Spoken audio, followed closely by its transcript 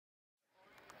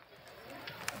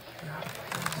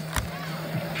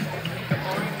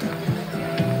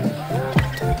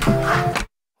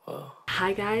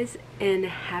Hi guys, and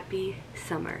happy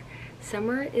summer.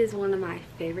 Summer is one of my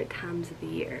favorite times of the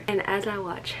year, and as I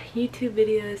watch YouTube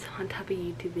videos on top of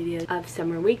YouTube videos of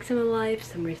summer weeks in my life,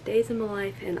 summer days in my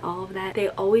life, and all of that, they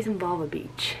always involve a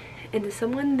beach. And to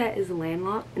someone that is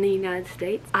landlocked in the United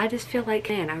States, I just feel like,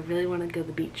 man, I really want to go to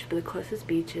the beach, but the closest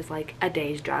beach is like a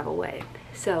day's drive away.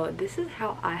 So this is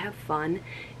how I have fun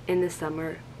in the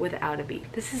summer without a beach.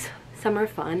 This is summer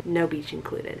fun, no beach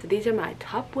included. So these are my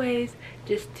top ways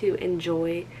just to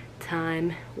enjoy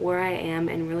time where I am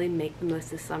and really make the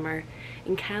most of summer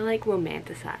and kind of like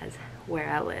romanticize where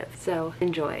I live. So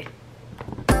enjoy.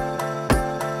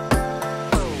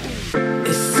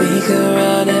 If we could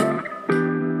run it,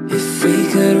 if we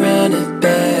could run it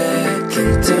back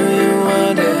and do you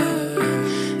wonder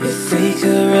if we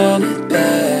could run it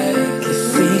back,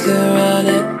 if we could run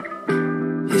it,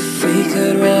 if we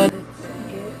could run it.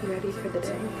 Get ready for the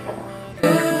day.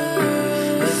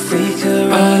 If we could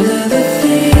run it, the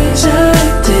things I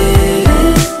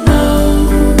didn't know,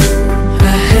 I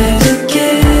had to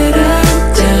get out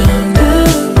down the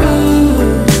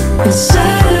road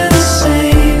inside of the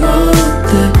same old,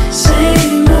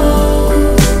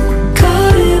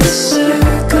 caught in the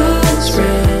circles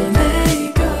round they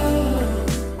go.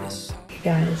 Hey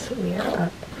guys, we are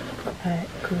up at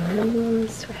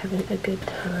Grandma's. We're having a good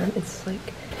time. It's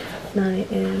like 9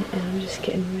 a.m. and I'm just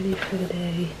getting ready for the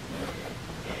day.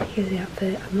 Here's the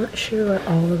outfit. I'm not sure what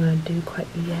all we're gonna do quite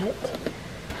yet,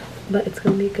 but it's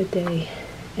gonna be a good day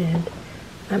and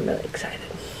I'm really excited.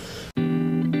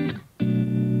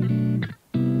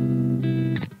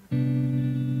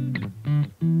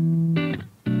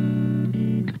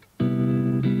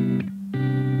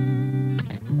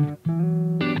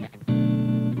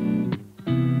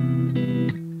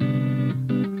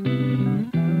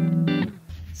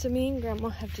 So me and Grandma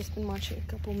have just been watching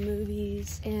a couple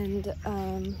movies, and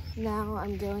now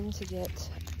I'm going to get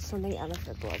something out of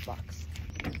her glove box.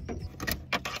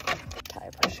 Tire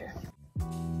pressure.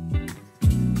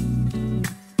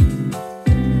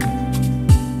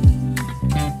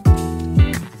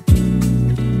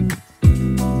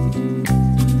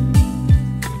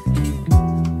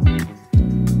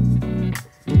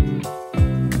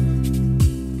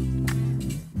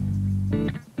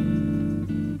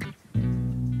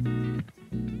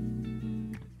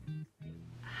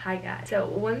 Hi guys. So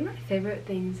one of my favorite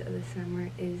things of the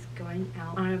summer is going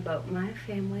out on a boat. My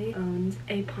family owns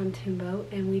a pontoon boat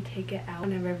and we take it out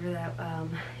on a river that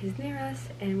is near us,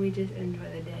 and we just enjoy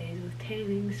the days with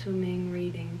tanning, swimming,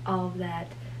 reading, all of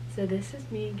that. So this is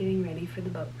me getting ready for the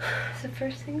boat. So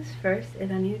first things first is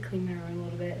I need to clean my room a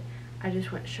little bit. I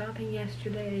just went shopping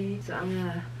yesterday, so I'm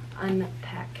gonna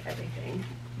unpack everything.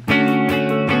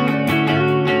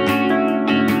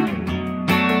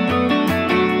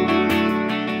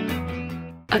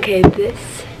 Okay,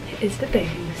 this is the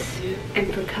bathing suit,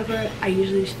 and for cover I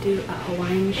usually just do a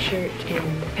Hawaiian shirt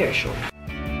and a pair of shorts.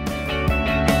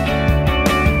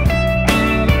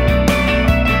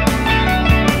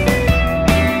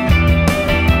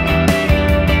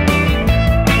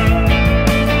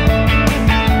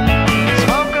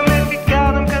 Smoke 'em if you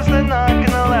got 'em, 'cause they're not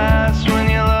gonna last when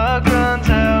your luck runs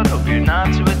out. Hope you're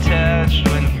not too attached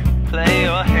when you play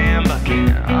your hand, but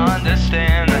can't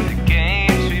understand that the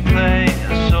games we play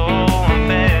are so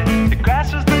unfair. The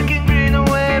grass was looking greener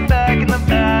way back in the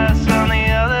past, on the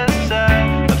other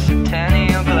side of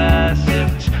Centennial glass.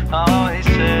 It was always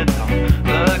said, don't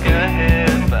look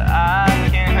ahead, but I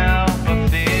can't help but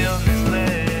feel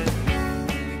misled.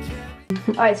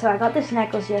 Alright, so I got this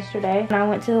necklace yesterday when I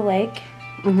went to the lake.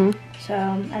 So,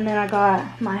 and then I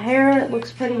got my hair. It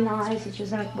looks pretty nice. It's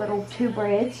just in little 2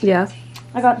 braids. Yeah.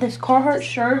 I got this Carhartt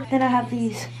shirt. Then I have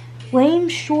these lame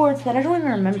shorts that I don't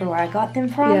even remember where I got them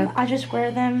from. Yeah. I just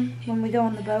wear them when we go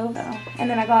on the boat. So. And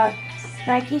then I got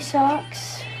Nike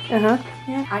socks. Yeah.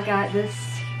 Yeah. I got this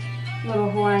little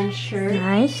Hawaiian shirt.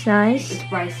 Nice, nice. It's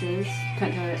Bryce's.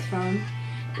 Couldn't tell where it's from.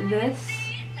 This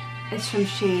is from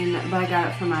Shein, but I got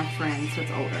it from my friend, so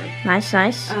it's older. Nice,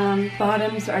 nice.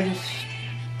 Bottoms are just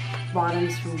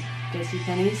bottoms from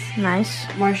JCPenney's. Nice.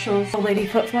 Marshall's old lady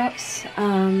flip-flops.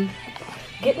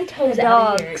 Get the toes The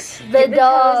out of here. dogs. Get The toes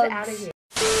dogs. out of here.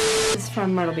 This is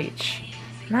from Myrtle Beach.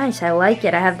 Nice, I like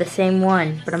it. I have the same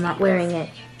one, but I'm not wearing it.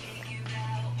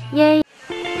 Yay.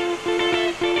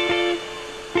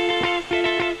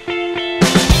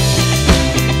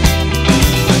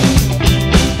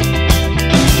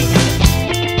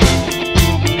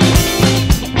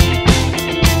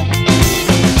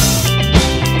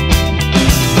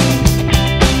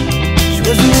 She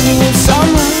was living in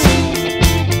summer,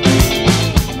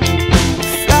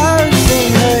 flowers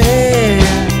in her hair.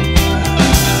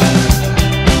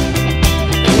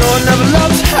 No one ever loved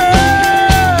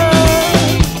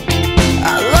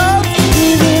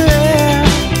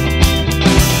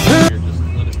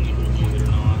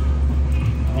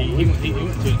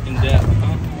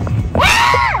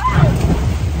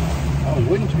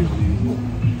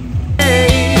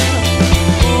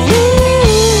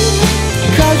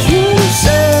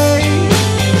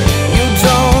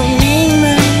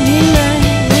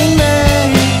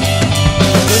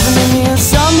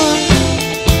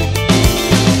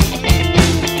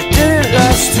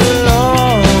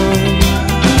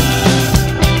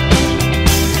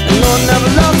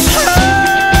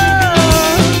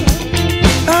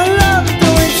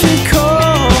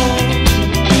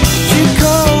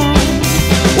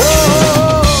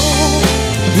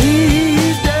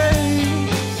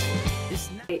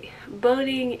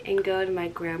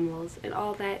animals, and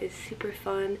all that is super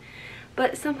fun.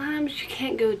 But sometimes you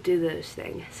can't go do those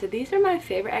things. So these are my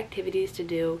favorite activities to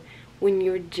do when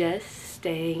you're just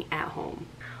staying at home.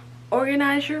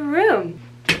 Organize your room.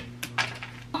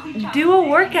 Do a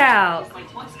workout.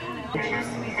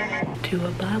 Do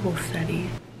a Bible study.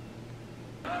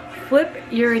 Flip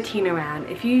your routine around.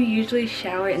 If you usually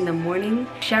shower in the morning,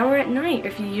 shower at night.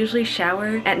 If you usually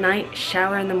shower at night,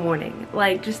 shower in the morning.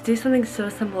 Like, just do something so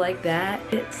simple like that.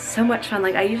 It's so much fun.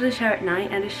 Like, I usually shower at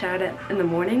night, I just showered in the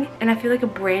morning, and I feel like a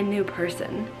brand new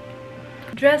person.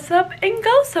 Dress up and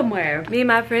go somewhere. Me and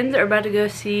my friends are about to go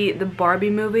see the Barbie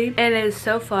movie, and it is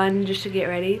so fun just to get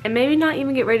ready. And maybe not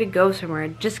even get ready to go somewhere,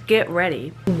 just get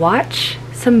ready. Watch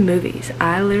some movies.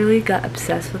 I literally got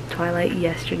obsessed with Twilight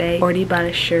yesterday. Already bought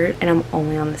a shirt, and I'm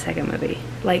only on the second movie.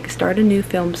 Like, start a new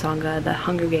film saga, The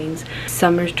Hunger Games,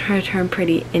 Summer's Turn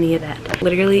Pretty, any of that.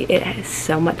 Literally, it is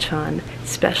so much fun,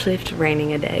 especially if it's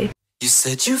raining a day. You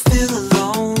said you feel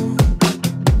alone.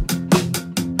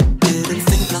 Didn't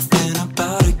think nothing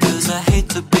about it, 'cause I hate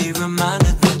to be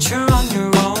reminded that you're on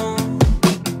your own.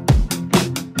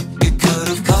 You could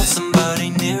have called somebody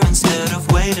near instead of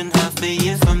waiting half a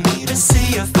year for me to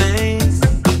see your face.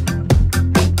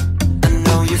 I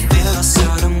know you feel a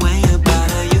certain way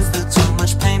about how you feel too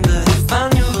much pain, but I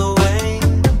found you a way,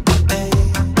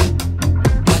 babe.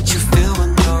 What you feel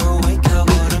when you're awake, I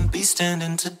wouldn't be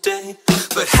standing today.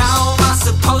 But how am I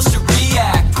supposed to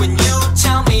react when you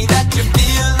tell me that you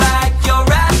feel like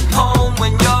you're at home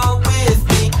when you're with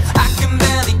me? I can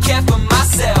barely care for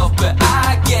myself, but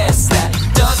I guess that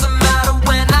doesn't matter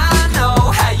when I know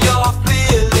how you're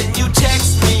feeling. You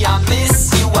text me, I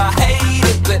miss you, I hate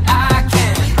it, but I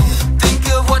can't think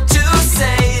of what to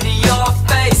say to your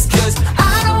face, 'cause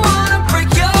I don't wanna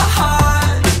break your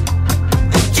heart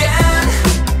again.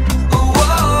 Whoa,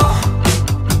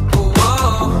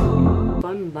 whoa.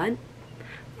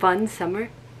 Fun summer.